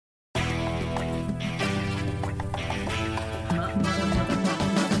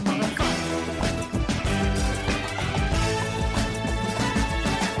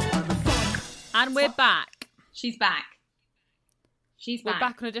And we're back. She's back. We're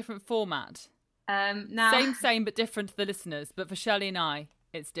back on a different format. Now, Same, but different to the listeners. But for Shirley and I,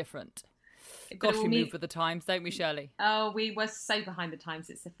 it's different. Gosh, we move with the times, don't we, Shirley? Oh, we were so behind the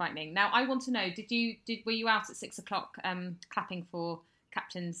times. It's so frightening. Now, I want to know: were you out at 6 o'clock, clapping for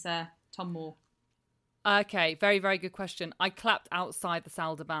Captain Sir Tom Moore? Okay, very, very good question. I clapped outside the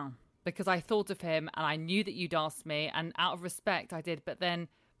Salle de Bain because I thought of him and I knew that you'd asked me, and out of respect, I did. But then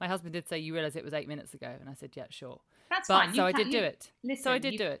my husband did say, "You realise it was 8 minutes ago," and I said, "Yeah, sure." That's fine. So I did do it. Listen, so I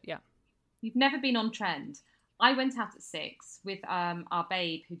did do it. Yeah. You've never been on trend. I went out at 6 with our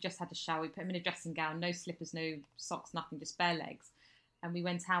babe who just had a shower. We put him in a dressing gown, no slippers, no socks, nothing, just bare legs. And we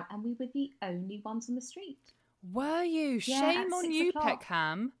went out and we were the only ones on the street. Were you? Yeah, Shame on you,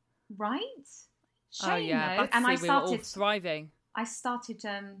 Peckham. Right? Shame, oh, yeah. And we were all thriving. I started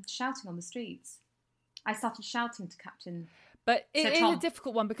shouting on the streets. I started shouting to Captain... But it is a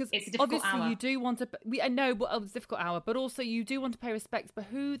difficult one because obviously hour. You do want to... I know it's a difficult hour, but also you do want to pay respects. But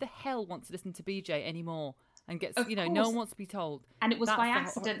who the hell wants to listen to BJ anymore? And gets, no one wants to be told. And it was by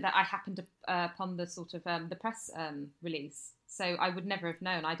accident that I happened upon the sort of the press release. So I would never have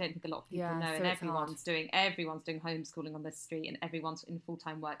known. I don't think a lot of people know. So and everyone's doing homeschooling on the street, and everyone's in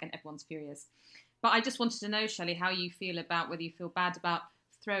full-time work, and everyone's furious. But I just wanted to know, Shelley, how you feel about whether you feel bad about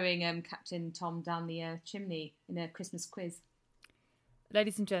throwing Captain Tom down the chimney in a Christmas quiz.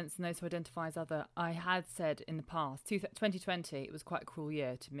 Ladies and gents, and those who identify as other, I had said in the past, 2020, it was quite a cruel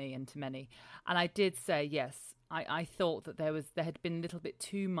year to me and to many. And I did say, yes, I thought that there had been a little bit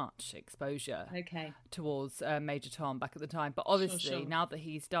too much exposure towards Major Tom back at the time. But obviously, now that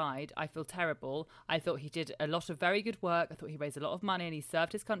he's died, I feel terrible. I thought he did a lot of very good work. I thought he raised a lot of money and he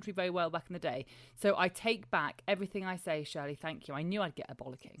served his country very well back in the day. So I take back everything I say, Shirley. Thank you. I knew I'd get a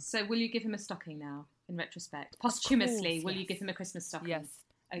bollocking. So will you give him a stocking now? In retrospect, posthumously, will you give him a Christmas stocking? Yes.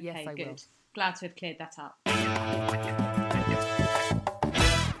 Okay, yes, I good. will. Glad to have cleared that up.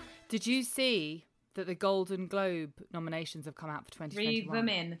 Did you see that the Golden Globe nominations have come out for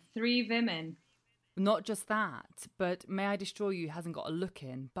 2021? Three women. Not just that, but May I Destroy You hasn't got a look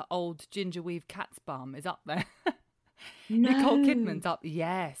in, but old Ginger Weave Cat's bum is up there. No. Nicole Kidman's up,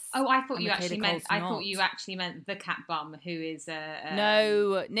 yes. Oh, I thought you actually meant the cat bum, who is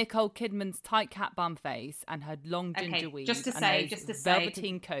no, Nicole Kidman's tight cat bum face and her long ginger weave. Just to say,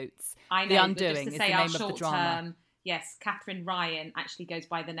 velveteen coats. I know, The Undoing is the name of the drama. Yes, Catherine Ryan actually goes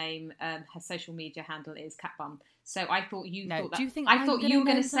by the name. Her social media handle is Cat Bum. So I thought you thought that. Do you think I thought you were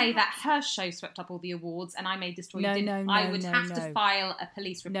going to say that her show swept up all the awards, and I May Destroy You didn't. I would have to file a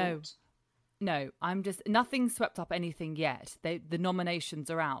police report. No, I'm just... Nothing swept up anything yet. The nominations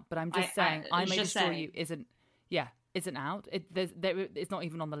are out, but I'm just saying I May Destroy You isn't out. It's not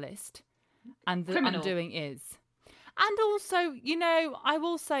even on the list. And The Undoing is. And also, I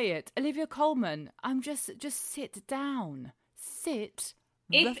will say it, Olivia Colman, I'm just sit down. Sit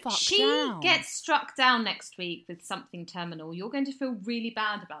the fuck down. If she gets struck down next week with something terminal, you're going to feel really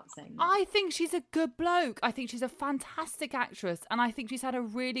bad about saying that. I think she's a good bloke. I think she's a fantastic actress, and I think she's had a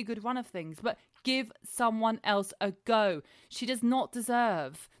really good run of things. But give someone else a go. She does not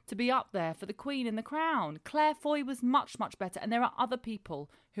deserve to be up there for the Queen and the Crown. Claire Foy was much, much better, and there are other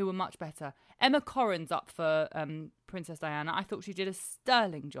people who were much better. Emma Corrin's up for Princess Diana. I thought she did a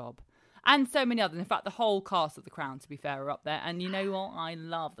sterling job. And so many others. In fact, the whole cast of The Crown, to be fair, are up there. And you know what? I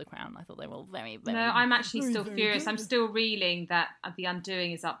love The Crown. I thought they were all very, very... No, I'm actually still furious. I'm still reeling that The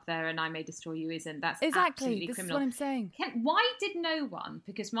Undoing is up there and I May Destroy You isn't. That's absolutely this criminal. Is what I'm saying. Why did no one...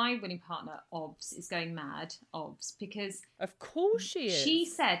 Because my winning partner, Obs, is going mad. Obs, because... Of course she is. She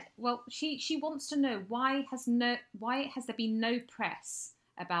said... Well, she wants to know why has there been no press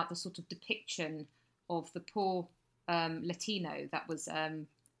about the sort of depiction of the poor Latino that was...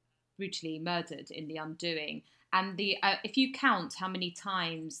 brutally murdered in The Undoing, and if you count how many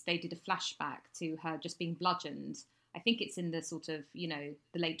times they did a flashback to her just being bludgeoned, I think it's in the sort of the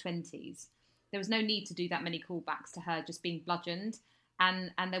late 20s. There was no need to do that many callbacks to her just being bludgeoned,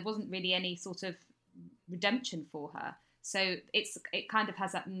 and there wasn't really any sort of redemption for her. So it kind of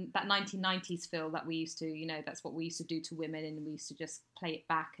has that 1990s feel that we used to that's what we used to do to women, and we used to just play it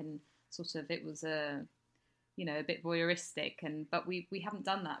back, and sort of it was a bit voyeuristic, but we haven't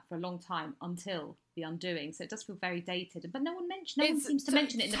done that for a long time until The Undoing, so it does feel very dated. But no one seems to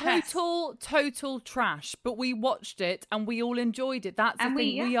mention it in the press. Total trash. But we watched it and we all enjoyed it. That's the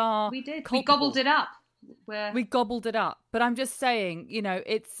thing. We did. Culpable. We gobbled it up. We gobbled it up. But I'm just saying,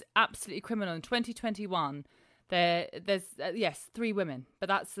 it's absolutely criminal. In 2021, there's 3 women, but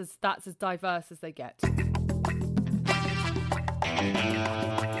that's as diverse as they get.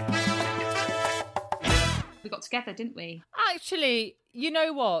 got together, didn't we? Actually, you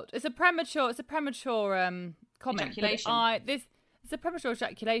know what? It's a premature comment. Ejaculation. It's a premature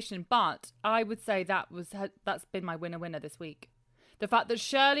ejaculation, but I would say that's been my winner this week. The fact that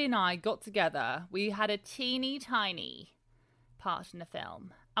Shirley and I got together, we had a teeny tiny part in the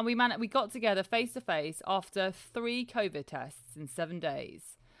film, and we got together face to face after 3 COVID tests in 7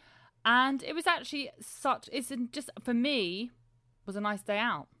 days, and it was actually for me was a nice day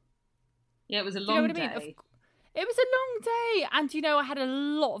out. Yeah, it was a long day. It was a long day, and I had a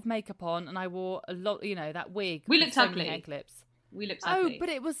lot of makeup on, and I wore a lot. That wig. We looked ugly. Hair clips. We looked ugly. Oh,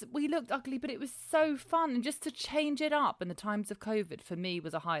 but we looked ugly, but it was so fun, and just to change it up in the times of COVID for me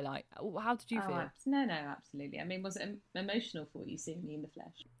was a highlight. How did you feel? No, absolutely. I mean, was it emotional for you seeing me in the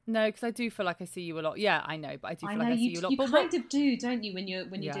flesh? No, because I do feel like I see you a lot. Yeah, I know, but I do feel like I see you a lot. You kind of do, don't you, when you're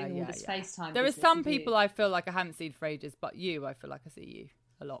doing all this FaceTime? There are some people I feel like I haven't seen for ages, but you, I feel like I see you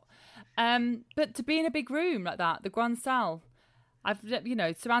a lot. But to be in a big room like that, the Grand Salle, I've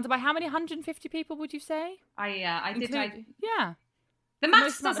surrounded by how many 150 people would you say? I did. Yeah. The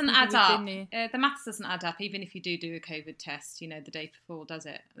maths doesn't add up. The maths doesn't add up, even if you do a COVID test, the day before, does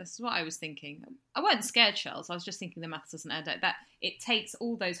it? This is what I was thinking. I wasn't scared, Charles. I was just thinking the maths doesn't add up. That it takes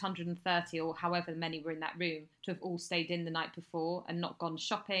all those 130 or however many were in that room to have all stayed in the night before and not gone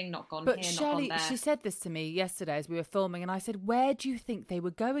shopping, not gone here, Shirley, not gone there. She said this to me yesterday as we were filming, and I said, "Where do you think they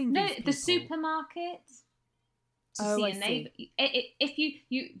were going?" No, the supermarket. I see. If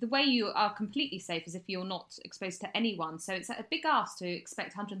you the way you are completely safe is if you're not exposed to anyone. So it's a big ask to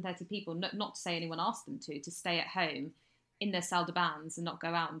expect 130 people, not to say anyone asked them to stay at home in their salle de bains and not go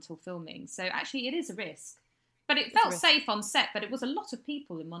out until filming. So actually, it is a risk. But it felt safe on set. But it was a lot of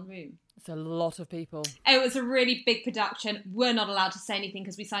people in one room. It's a lot of people. It was a really big production. We're not allowed to say anything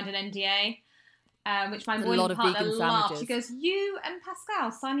because we signed an NDA. Which my boiling partner laughed. She goes, "You and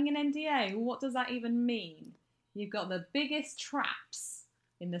Pascal signing an NDA? What does that even mean? You've got the biggest traps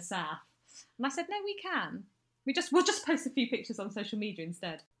in the South." And I said, "No, we can. We'll just post a few pictures on social media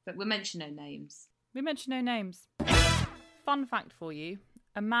instead. But we'll mention no names." We mention no names. Fun fact for you.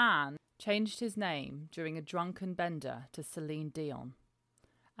 A man changed his name during a drunken bender to Celine Dion.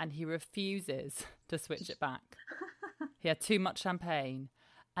 And he refuses to switch it back. He had too much champagne.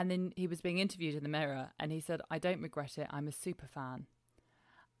 And then he was being interviewed in the Mirror. And he said, "I don't regret it. I'm a super fan."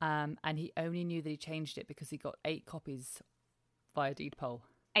 And he only knew that he changed it because he got 8 copies via deed poll.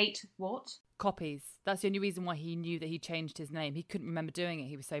 8 what? Copies. That's the only reason why he knew that he changed his name. He couldn't remember doing it.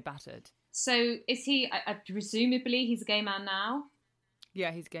 He was so battered. So is he, presumably he's a gay man now?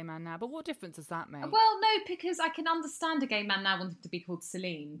 Yeah, he's a gay man now. But what difference does that make? Well, no, because I can understand a gay man now wanting to be called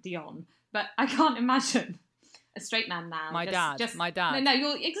Celine Dion. But I can't imagine a straight man now. My dad. No,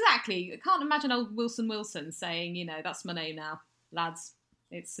 you're exactly. I can't imagine old Wilson saying, that's my name now, lads.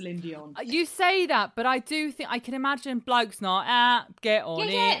 It's Celine Dion. You say that, but I do think I can imagine blokes not get on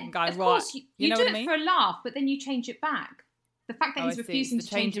it and go, of course, you know do what it I mean? For a laugh, but then you change it back. The fact that he's refusing to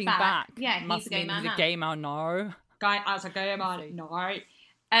change it back. Yeah, must he's a gay man. He's a gay man, no. As a gay man, no.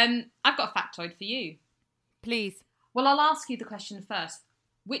 I've got a factoid for you. Please. Well, I'll ask you the question first.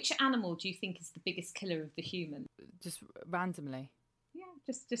 Which animal do you think is the biggest killer of the human? Just randomly. Yeah,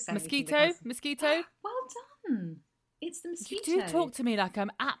 just say mosquito. Mosquito. Well done. It's the mosquito. You do talk to me like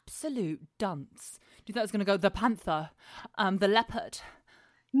I'm absolute dunce. Do you think that's going to go the panther, the leopard?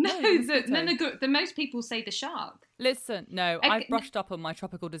 No, the most people say the shark. Listen, no, I've brushed up on my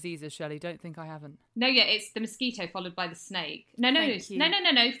tropical diseases, Shelley. Don't think I haven't. No, yeah, it's the mosquito followed by the snake. No,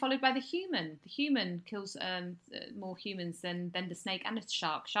 followed by the human. The human kills more humans than the snake and the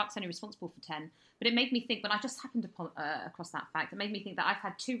shark. Shark's only responsible for 10. But it made me think, when I just happened across that fact, it made me think that I've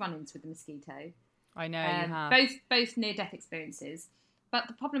had 2 run-ins with the mosquito. I know you have. Both near-death experiences. But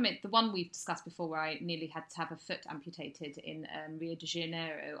the problem is, the one we've discussed before, where I nearly had to have a foot amputated in Rio de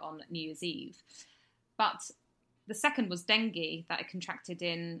Janeiro on New Year's Eve. But the second was dengue that I contracted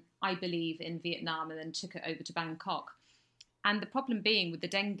I believe, in Vietnam, and then took it over to Bangkok. And the problem being with the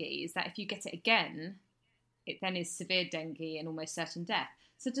dengue is that if you get it again, it then is severe dengue and almost certain death.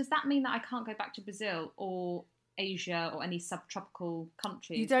 So does that mean that I can't go back to Brazil or Asia or any subtropical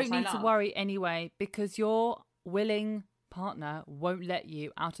countries? You don't need to worry anyway, because your willing partner won't let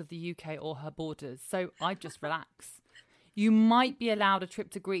you out of the UK or her borders. So I just relax. You might be allowed a trip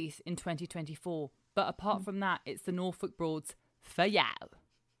to Greece in 2024, but apart from that, it's the Norfolk Broads for you.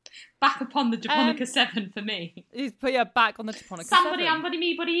 Back upon the Japonica 7 for me. He's put you back on the Japonica 7. Somebody,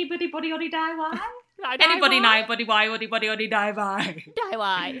 me, body, die, why? Anybody, now, body, why, body, die, why? Die,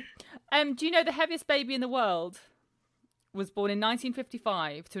 why? Do you know the heaviest baby in the world was born in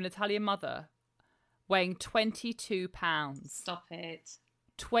 1955 to an Italian mother, weighing 22 pounds. Stop it.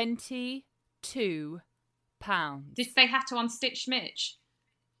 22 pounds. Did they have to unstitch Mitch?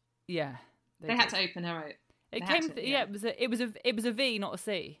 Yeah. They had to open her out. It came. Yeah, it was a V, not a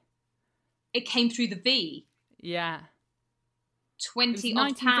C. It came through the V. Yeah. 20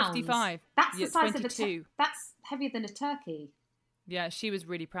 odd pounds. 1955. That's the size 22. of that's heavier than a turkey. Yeah, she was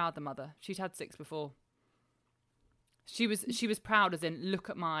really proud, the mother. She'd had 6 before. She was proud, as in, look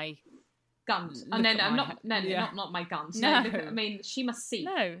at my guns. Oh, no, not my guns. No. I mean, she must see.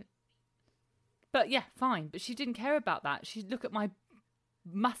 No. But yeah, fine. But she didn't care about that. She'd look at my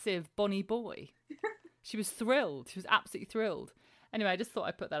massive Bonnie boy. She was thrilled. She was absolutely thrilled. Anyway, I just thought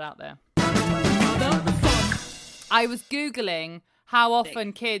I'd put that out there. I was Googling how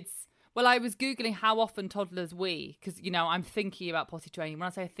often I was Googling how often toddlers wee, because, you know, I'm thinking about potty training. When I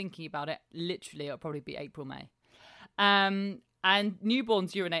say thinking about it, literally, it'll probably be April, May. And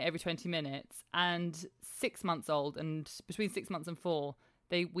newborns urinate every 20 minutes, and 6 months old, and between 6 months and 4,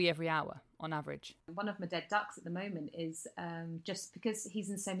 they wee every hour on average. One of my dead ducks at the moment is just because he's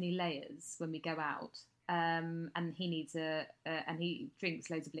in so many layers when we go out, and he needs and he drinks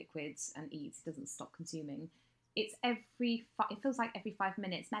loads of liquids and eats, doesn't stop consuming. It feels like every 5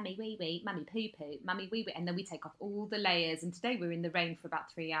 minutes, mummy wee wee, mummy poo poo, mummy wee wee, and then we take off all the layers. And today we were in the rain for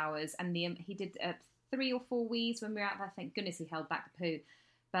about 3 hours, and he did 3 or 4 wees when we were out there. Thank goodness he held back the poo.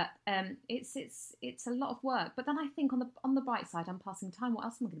 But it's a lot of work. But then I think on the bright side, I'm passing time. What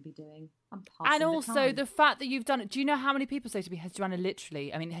else am I going to be doing? I'm passing And also the time. the fact that you've done it. Do you know how many people say to me, has Joanna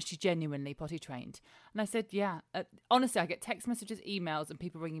has she genuinely potty trained? And I said, yeah. Honestly, I get text messages, emails, and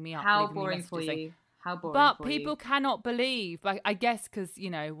people ringing me up. How boring for you. How boring but for people you. cannot believe, I guess, because, you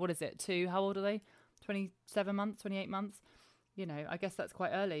know, what is it? 2, how old are they? 27 months, 28 months? You know, I guess that's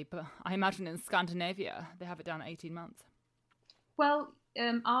quite early. But I imagine in Scandinavia, they have it down at 18 months. Well,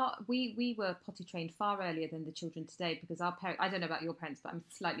 we were potty trained far earlier than the children today, because our parents, I don't know about your parents, but I'm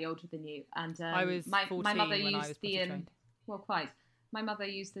slightly older than you. And I was 14 my mother when used I was potty trained. Well, quite. My mother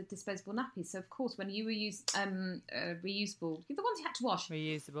used the disposable nappies. So, of course, when you were reusable, the ones you had to wash.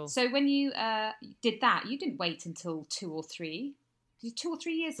 Reusable. So when you did that, you didn't wait until 2 or 3. 2 or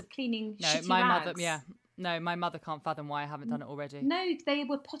 3 years of cleaning shitty rags. No, my mother can't fathom why I haven't done it already. No, they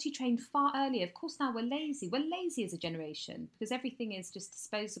were potty trained far earlier. Of course, now we're lazy. We're lazy as a generation because everything is just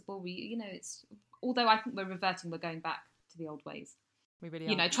disposable. Although I think we're reverting, we're going back to the old ways. We really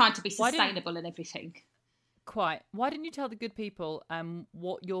are. Trying to be sustainable and everything. Quite. Why didn't you tell the good people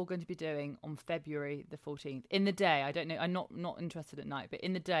what you're going to be doing on February the 14th? In the day, I don't know. I'm not interested at night, but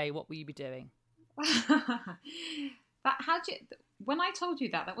in the day, what will you be doing? When I told you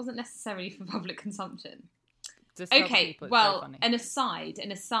that wasn't necessarily for public consumption. Okay, well, an aside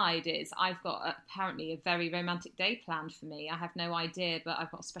is I've got apparently a very romantic day planned for me. I have no idea, but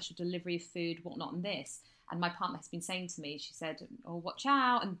I've got a special delivery of food, whatnot, and this. And my partner has been saying to me, she said, oh, watch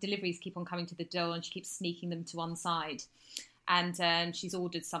out. And deliveries keep on coming to the door and she keeps sneaking them to one side. And she's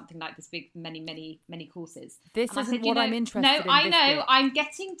ordered something like this big, many courses. This isn't what I'm interested in. No, I know. I'm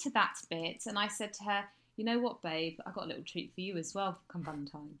getting to that bit. And I said to her, you know what, babe? I've got a little treat for you as well come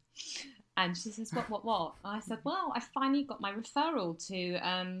Valentine. And she says, what? And I said, well, I finally got my referral to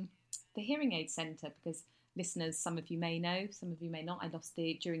the hearing aid centre because listeners, some of you may know, some of you may not. I lost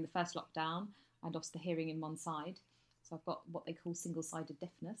during the first lockdown. I lost the hearing in one side. So I've got what they call single-sided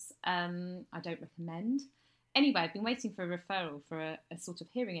deafness. I don't recommend. Anyway, I've been waiting for a referral for a sort of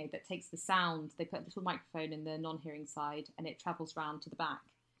hearing aid that takes the sound. They put a little microphone in the non-hearing side and it travels round to the back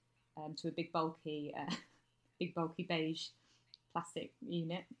to a big bulky beige plastic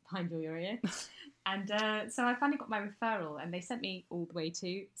unit behind your ear. And so I finally got my referral and they sent me all the way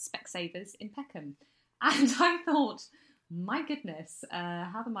to Specsavers in Peckham. And I thought, my goodness,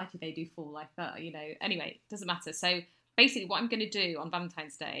 how the mighty they do fall. I thought, anyway, it doesn't matter. So basically what I'm going to do on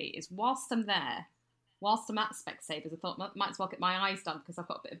Valentine's Day is whilst I'm at Specsavers, I thought might as well get my eyes done because I've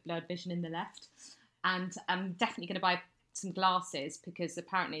got a bit of blurred vision in the left. And I'm definitely going to buy some glasses because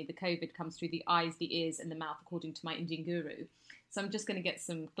apparently the COVID comes through the eyes, the ears and the mouth, according to my Indian guru. So I'm just going to get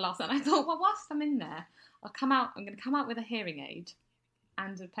some glasses. And I thought, well, whilst I'm in there, I'm going to come out with a hearing aid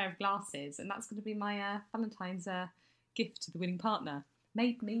and a pair of glasses. And that's going to be my Valentine's gift to the winning partner.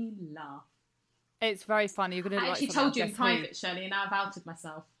 Made me laugh. It's very funny. You're going to I actually told you in private, Shirley, and now I've outed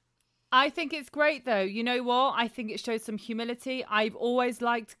myself. I think it's great, though. You know what? I think it shows some humility. I've always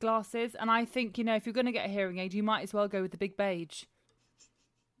liked glasses. And I think, if you're going to get a hearing aid, you might as well go with the big beige.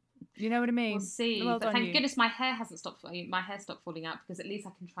 You know what I mean? We'll see. Well but thank goodness my hair hasn't stopped. My hair stopped falling out because at least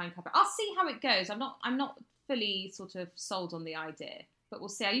I can try and cover it. I'll see how it goes. I'm not fully sort of sold on the idea, but we'll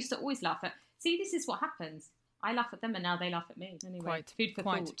see. I used to always laugh at. See, this is what happens. I laugh at them and now they laugh at me. Anyway, food for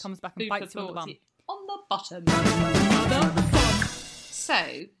thought. Comes back and bites you on the bum. On the bottom.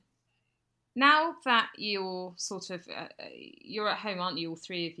 So, Now that you're sort of you're at home, aren't you? All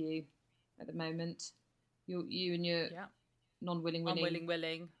three of you at the moment. You and your non-willing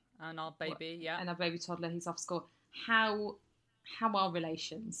willing, and our baby, and our baby toddler. He's off school. How are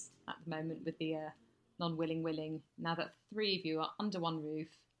relations at the moment with the non-willing? Now that three of you are under one roof,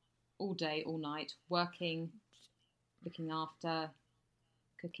 all day, all night, working, looking after,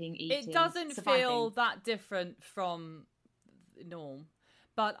 cooking, eating. It doesn't surviving. feel that different from norm.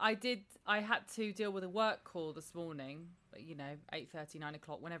 But I had to deal with a work call this morning, 8:30, 9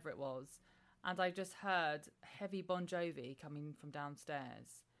 o'clock, whenever it was. And I just heard heavy Bon Jovi coming from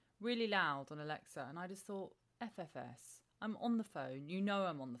downstairs, really loud on Alexa. And I just thought, FFS, I'm on the phone.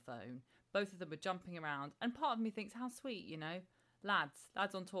 I'm on the phone. Both of them were jumping around. And part of me thinks, how sweet, lads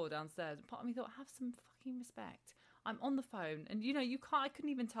on tour downstairs. And part of me thought, have some fucking respect. I'm on the phone, and I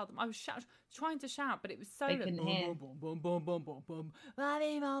couldn't even tell them. I was trying to shout, but it was so they couldn't hear. And I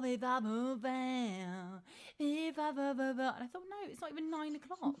thought, no, it's not even 9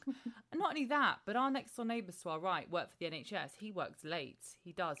 o'clock. And not only that, but our next door neighbours to our right work for the NHS. He works late.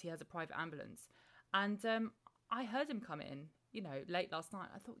 He does. He has a private ambulance, and I heard him come in. Late last night.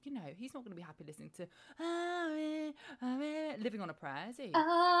 I thought, he's not going to be happy listening to Living on a Prayer, is he?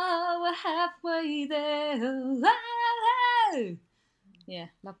 Oh, we're halfway there. Yeah,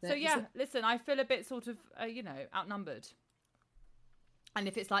 love that. So yeah, listen, I feel a bit sort of, outnumbered. And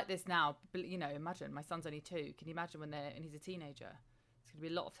if it's like this now, imagine my son's only 2. Can you imagine when he's a teenager? There's going to be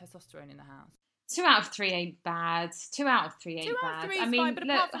a lot of testosterone in the house. 2 out of 3 ain't bad. 2 out of 3 ain't 2 out of bad. 3 I is mean, fine, but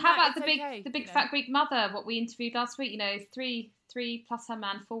look, apart from how that, about the big fat Greek mother? What we interviewed last week. 3 plus her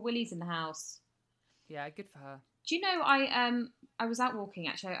man, 4 willies in the house. Yeah, good for her. Do you know I was out walking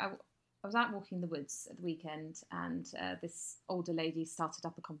actually. I was out walking in the woods at the weekend, and this older lady started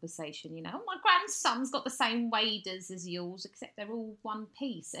up a conversation. Oh, my grandson's got the same waders as yours, except they're all one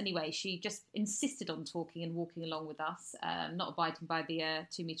piece. Anyway, she just insisted on talking and walking along with us, not abiding by the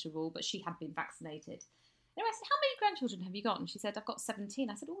 2-metre rule, but she had been vaccinated. Anyway, I said, how many grandchildren have you got? And she said, I've got 17.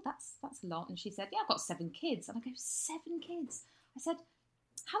 I said, oh, that's a lot. And she said, yeah, I've got 7 kids. And I go, 7 kids? I said,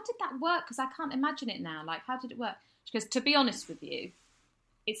 how did that work? Because I can't imagine it now. Like, how did it work? She goes, to be honest with you,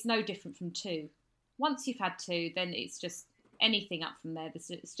 it's no different from 2. Once you've had 2, then it's just anything up from there.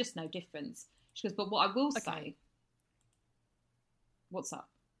 It's just no difference. She goes, but what I will say... What's up?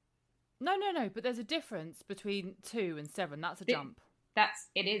 No. But there's a difference between 2 and 7. That's a jump.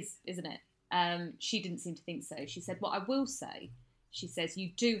 It is, isn't it? She didn't seem to think so. She said, what I will say, she says,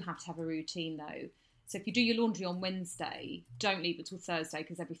 you do have to have a routine, though. So if you do your laundry on Wednesday, don't leave it till Thursday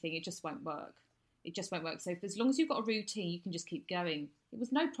because it just won't work. It just won't work. So as long as you've got a routine, you can just keep going. It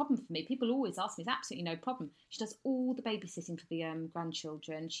was no problem for me. People always ask me. It's absolutely no problem. She does all the babysitting for the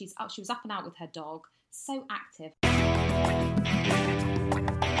grandchildren. She was up and out with her dog. So active.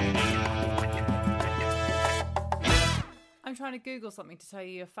 I'm trying to Google something to tell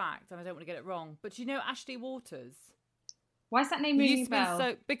you a fact, and I don't want to get it wrong. But do you know Ashley Waters? Why is that name ringing a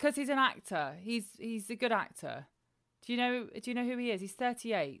bell? Because he's an actor. He's a good actor. Do you know who he is? He's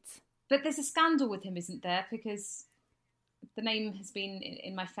 38. But there's a scandal with him, isn't there? Because the name has been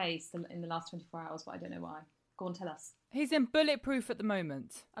in my face in the last 24 hours, but I don't know why. Go on, tell us. He's in Bulletproof at the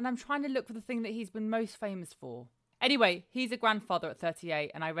moment, and I'm trying to look for the thing that he's been most famous for. Anyway, he's a grandfather at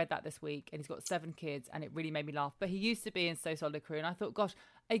 38, and I read that this week, and he's got 7 kids, and it really made me laugh. But he used to be in So Solid Crew, and I thought, gosh,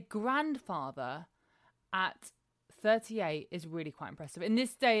 a grandfather at 38 is really quite impressive in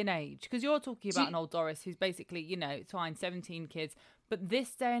this day and age, because you're talking about an old Doris who's basically, it's fine, 17 kids, but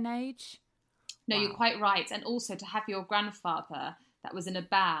this day and age, no, wow. You're quite right. And also to have your grandfather that was in a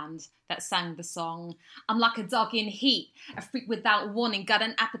band that sang the song, I'm like a dog in heat, a freak without warning, got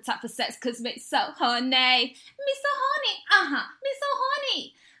an appetite for sex cause me so horny, me so horny, me so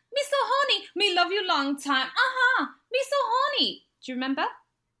horny, me so horny, me love you long time, me so horny. Do you remember?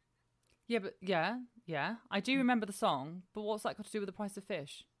 Yeah, I do remember the song, but what's that got to do with the price of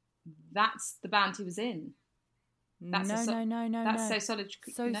fish? That's the band he was in. No. That's So Solid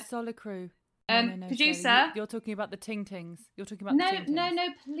Crew. Solid Crew. Producer, you're talking about the Ting Tings. You're talking about the Ting Tings. No,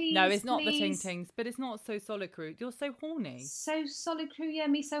 please. No, it's not the Ting Tings, but it's not So Solid Crew. You're so horny. So Solid Crew, yeah,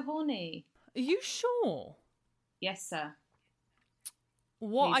 me so horny. Are you sure? Yes, sir.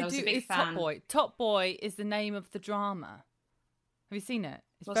 What please, I do is fan. Top Boy. Top Boy is the name of the drama. Have you seen it?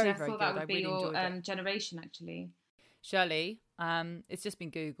 It's very, very good. I thought that would be your generation, actually. Shirley, it's just been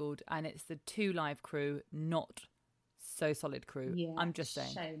Googled, and it's the 2 Live Crew, not So Solid Crew. Yeah, I'm just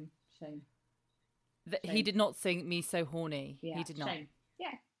saying. Shame. He did not sing Me So Horny. Yeah, he did not. Shame.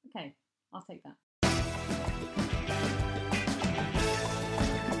 Yeah, okay. I'll take that.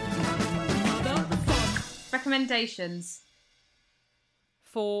 Recommendations.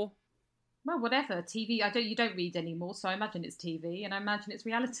 For Well, whatever. TV. You don't read anymore, so I imagine it's TV, and I imagine it's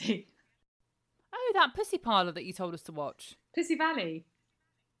reality. Oh, that Pussy Parlour that you told us to watch. Pussy Valley.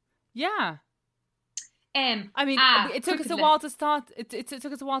 Yeah. I mean, it took us a while to start. It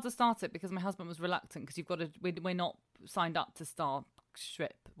took us a while to start it because my husband was reluctant because you've got to. We're not signed up to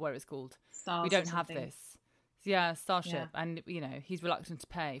Starship, where it's called. Stars we don't have this. Yeah, Starship, and he's reluctant to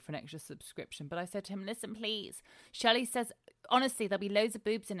pay for an extra subscription. But I said to him, "Listen, please." Shelley says, "Honestly, there'll be loads of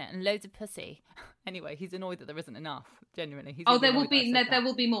boobs in it and loads of pussy." Anyway, he's annoyed that there isn't enough. Genuinely, he's there will be no, there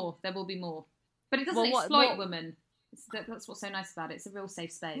will be more. There will be more, but it doesn't exploit women. That's what's so nice about it. It's a real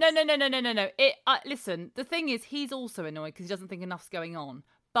safe space. No. Listen, the thing is, he's also annoyed because he doesn't think enough's going on.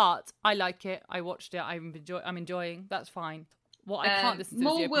 But I like it. I watched it. I'm enjoying. That's fine. What I can't listen to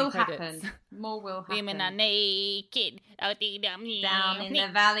is the opening credits. More will happen. Women are naked. Down in the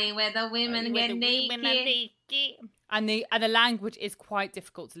valley where the women get naked. And the language is quite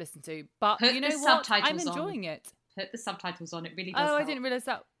difficult to listen to. But Put you know what? I'm enjoying it. Put the subtitles on. It really does. I didn't realise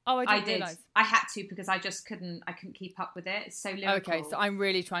that. I did. Realise. I had to because I just couldn't keep up with it. It's so lyrical. Okay, so I'm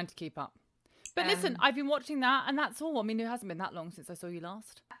really trying to keep up. But listen, I've been watching that and that's all. I mean, it hasn't been that long since I saw you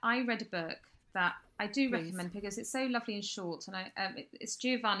last. I read a book that I do recommend because it's so lovely and short. And it's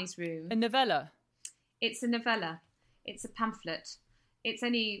Giovanni's Room. A novella? It's a novella. It's a pamphlet. It's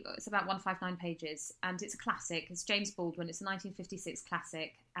about 159 pages and it's a classic. It's James Baldwin. It's a 1956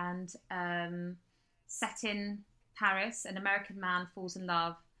 classic and set in Paris. An American man falls in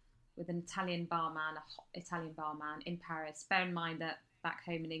love with an Italian barman, a hot Italian barman in Paris. Bear in mind that back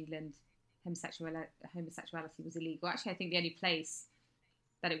home in England, homosexuality was illegal. Actually, I think the only place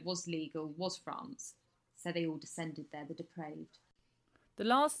that it was legal was France. So they all descended there, the depraved. The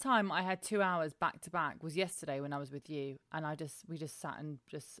last time I had 2 hours back to back was yesterday when I was with you, and we just sat and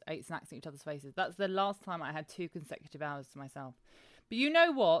just ate snacks in each other's faces. That's the last time I had 2 consecutive hours to myself. But you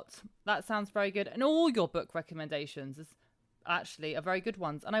know what? That sounds very good. And all your book recommendations actually are very good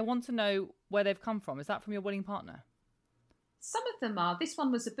ones. And I want to know where they've come from. Is that from your willing partner? Some of them are. This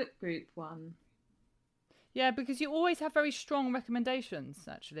one was a book group one. Yeah, because you always have very strong recommendations,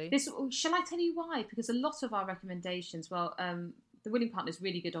 actually. Shall I tell you why? Because a lot of our recommendations, the willing partner is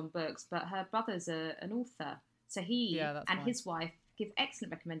really good on books, but her brother's an author. So he and his wife give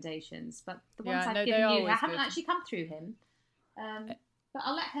excellent recommendations. But the ones I've given you, I haven't actually come through him. But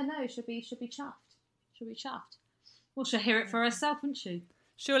I'll let her know. She'll be chuffed. She'll be chuffed. Well, she'll hear it for herself, won't she?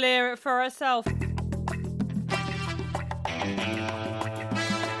 She'll hear it for herself.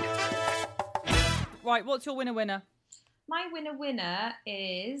 Right, what's your winner? My winner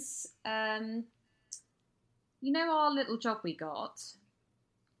is, you know our little job we got?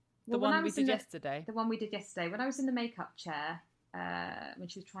 The one we did yesterday. The one we did yesterday. When I was in the makeup chair, when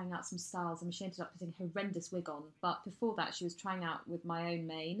she was trying out some styles, she ended up putting a horrendous wig on. But before that, she was trying out with my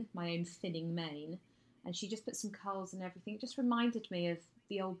own thinning mane. And she just put some curls and everything. It just reminded me of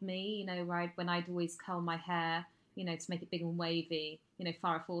the old me, when I'd always curl my hair, to make it big and wavy,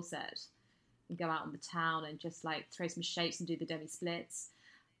 Farrah Fawcett. And go out on the town and just throw some shapes and do the demi splits.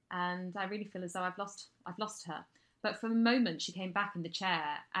 And I really feel as though I've lost her. But for a moment, she came back in the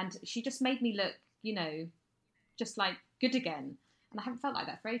chair and she just made me look, just good again. And I haven't felt like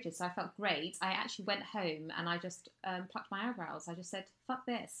that for ages, so I felt great. I actually went home and I just plucked my eyebrows. I just said, fuck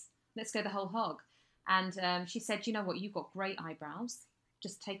this, let's go the whole hog. And she said, you know what, you've got great eyebrows.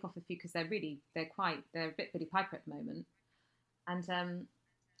 Just take off a few because they're a bit Billy Piper at the moment. And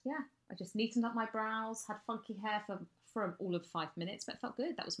I just neatened up my brows, had funky hair for all of 5 minutes, but it felt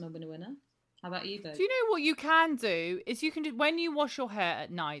good. That was my winner. How about you, Bo? Do you know what you can do? Is you can do, when you wash your hair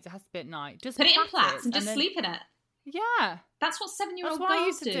at night, it has to be at night, just put it in plaits and just sleep in it. Yeah. That's what 7-year-old girls I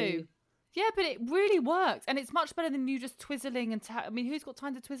used to do. Yeah, but it really works. And it's much better than you just twizzling and who's got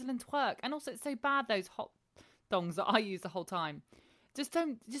time to twizzle and twerk? And also it's so bad, those hot thongs that I use the whole time.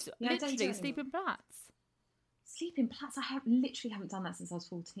 Literally don't sleep in plaits. Sleep in plaits? I literally haven't done that since I was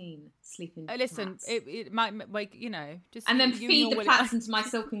 14. Sleep in plaits. Listen, it might wake, just... And then feed the plaits into my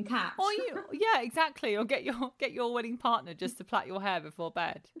silken cap. Yeah, exactly. Or get your wedding partner just to plait your hair before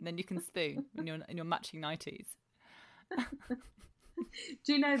bed. And then you can spoon in your matching 90s.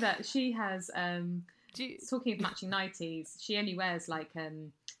 Do you know that she has... talking of matching 90s, she only wears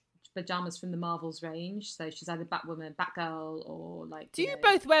pyjamas from the Marvels range. So she's either Batwoman, Batgirl, or Do you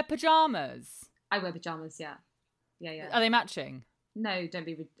both wear pyjamas? I wear pyjamas, yeah. Yeah. Are they matching? No, don't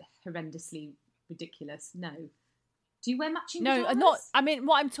be horrendously ridiculous. No. Do you wear matching pajamas? No, not. I mean,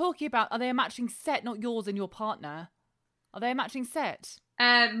 what I'm talking about, are they a matching set, not yours and your partner? Are they a matching set?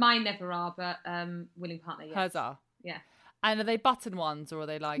 Mine never are, but willing partner, yes. Hers are? Yeah. And are they button ones or are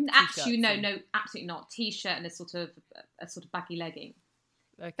they Actually, no, absolutely not. T-shirt and a sort of baggy legging.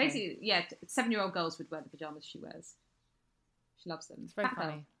 Okay. Basically, yeah, 7-year-old girls would wear the pajamas she wears. She loves them. It's very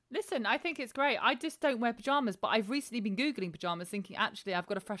funny. Listen, I think it's great. I just don't wear pajamas, but I've recently been Googling pajamas thinking, actually, I've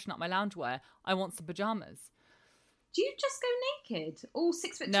got to freshen up my loungewear. I want some pajamas. Do you just go naked? All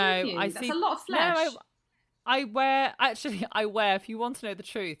 6'2" No, of you? That's see, a lot of flesh. No, I wear, if you want to know the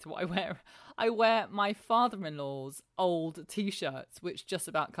truth, what I wear my father-in-law's old T-shirts, which just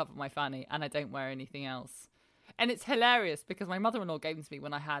about cover my fanny, and I don't wear anything else. And it's hilarious because my mother-in-law gave them to me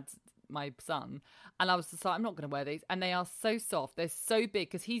when I had my son, and I was just like, I'm not going to wear these. And they are so soft. They're so big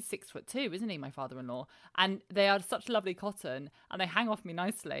because he's 6'2", isn't he, my father-in-law? And they are such lovely cotton, and they hang off me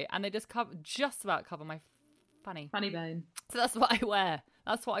nicely, and they just about cover my funny bone. So that's what I wear.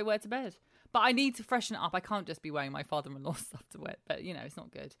 That's what I wear to bed. But I need to freshen it up. I can't just be wearing my father-in-law stuff to wear. But, it's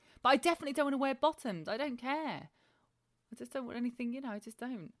not good. But I definitely don't want to wear bottoms. I don't care. I just don't want anything, I just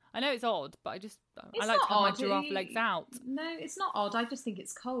don't. I know it's odd, but I like to have my giraffe legs out. No, it's not odd. I just think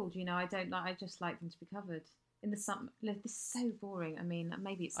it's cold. I just like them to be covered. In the summer, this is so boring. I mean,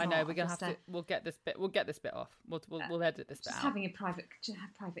 maybe it's not. I know, we're going to have to, we'll get this bit off. We'll edit this bit out. Just having a private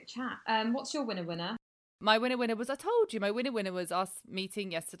chat. What's your winner? My winner was, I told you, my winner was us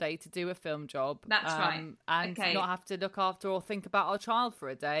meeting yesterday to do a film job. That's right. And not have to look after or think about our child for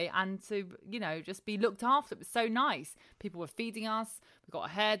a day and to, just be looked after. It was so nice. People were feeding us. We got our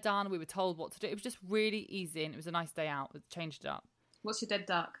hair done. We were told what to do. It was just really easy and it was a nice day out. It changed it up. What's your dead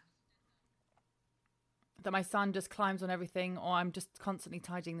duck? That my son just climbs on everything, or I'm just constantly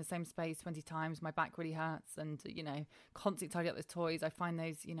tidying the same space 20 times. My back really hurts and, constantly tidying up those toys. I find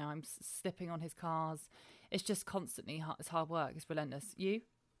those, I'm slipping on his cars. It's just constantly it's hard work. It's relentless. You?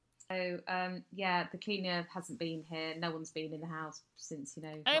 So, the cleaner hasn't been here. No one's been in the house since,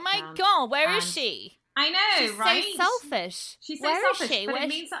 Oh my God, where is she? I know, She's right? So selfish. She's so where selfish, is she? but it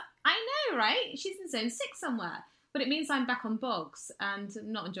means that, I know, right? She's in zone 6 somewhere. But it means I'm back on bogs and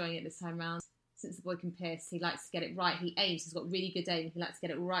I'm not enjoying it this time round. Since the boy can piss, he likes to get it right. He aims. He's got really good aim. He likes to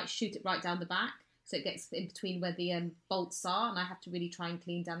get it right, shoot it right down the back, so it gets in between where the bolts are, and I have to really try and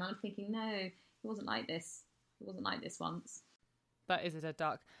clean down. And I'm thinking, no, it wasn't like this. It wasn't like this once. That is a dead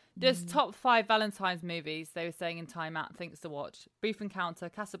duck. Just top 5 Valentine's movies they were saying in Time Out, things to watch. Brief Encounter,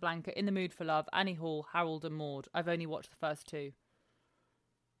 Casablanca, In the Mood for Love, Annie Hall, Harold and Maude. I've only watched the first 2.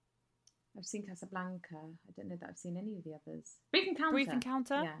 I've seen Casablanca. I don't know that I've seen any of the others. Brief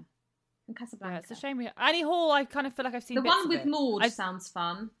Encounter? Yeah. And Casablanca. Yeah, it's a shame. Annie Hall, I kind of feel like I've seen the bits one with of it. Maude sounds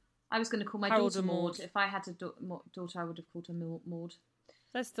fun. I was going to call my Harold daughter and Maude. If I had a daughter, I would have called her Maude.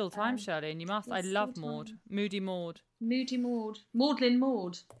 There's still time, Shirley, and you must. I love Maude. Moody Maude. Maudlin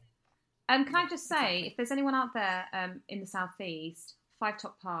Maude. Can I just say, if there's anyone out there in the southeast, 5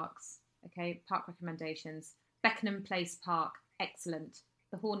 top parks, okay, park recommendations. Beckenham Place Park, excellent.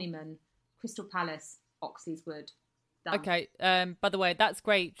 The Horniman, Crystal Palace, Oxley's Wood. Done. Okay, by the way, that's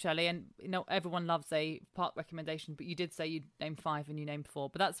great, Shelley, and everyone loves a park recommendation, but you did say you'd name 5 and you named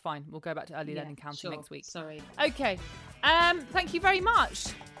 4, but that's fine. We'll go back to early learning counting next week. Sorry. Okay, thank you very much.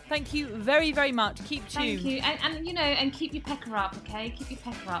 Thank you very, very much. Keep tuned. Thank you, and keep your pecker up, okay? Keep your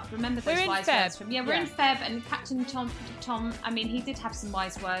pecker up. Remember those wise words from we're in Feb, and Captain Tom. I mean, he did have some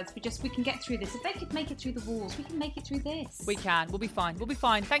wise words. We can get through this. If they could make it through the walls, we can make it through this. We can. We'll be fine. We'll be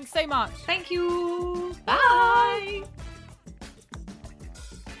fine. Thanks so much. Thank you. Bye.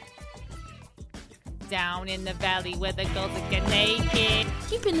 Down in the valley where the girls get naked.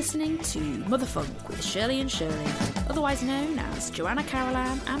 You've been listening to Motherfunk with Shirley and Shirley, otherwise known as Joanna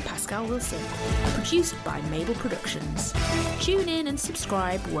Carolan and Pascal Wilson, produced by Mabel Productions. Tune in and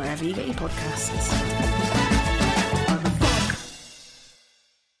subscribe wherever you get your podcasts.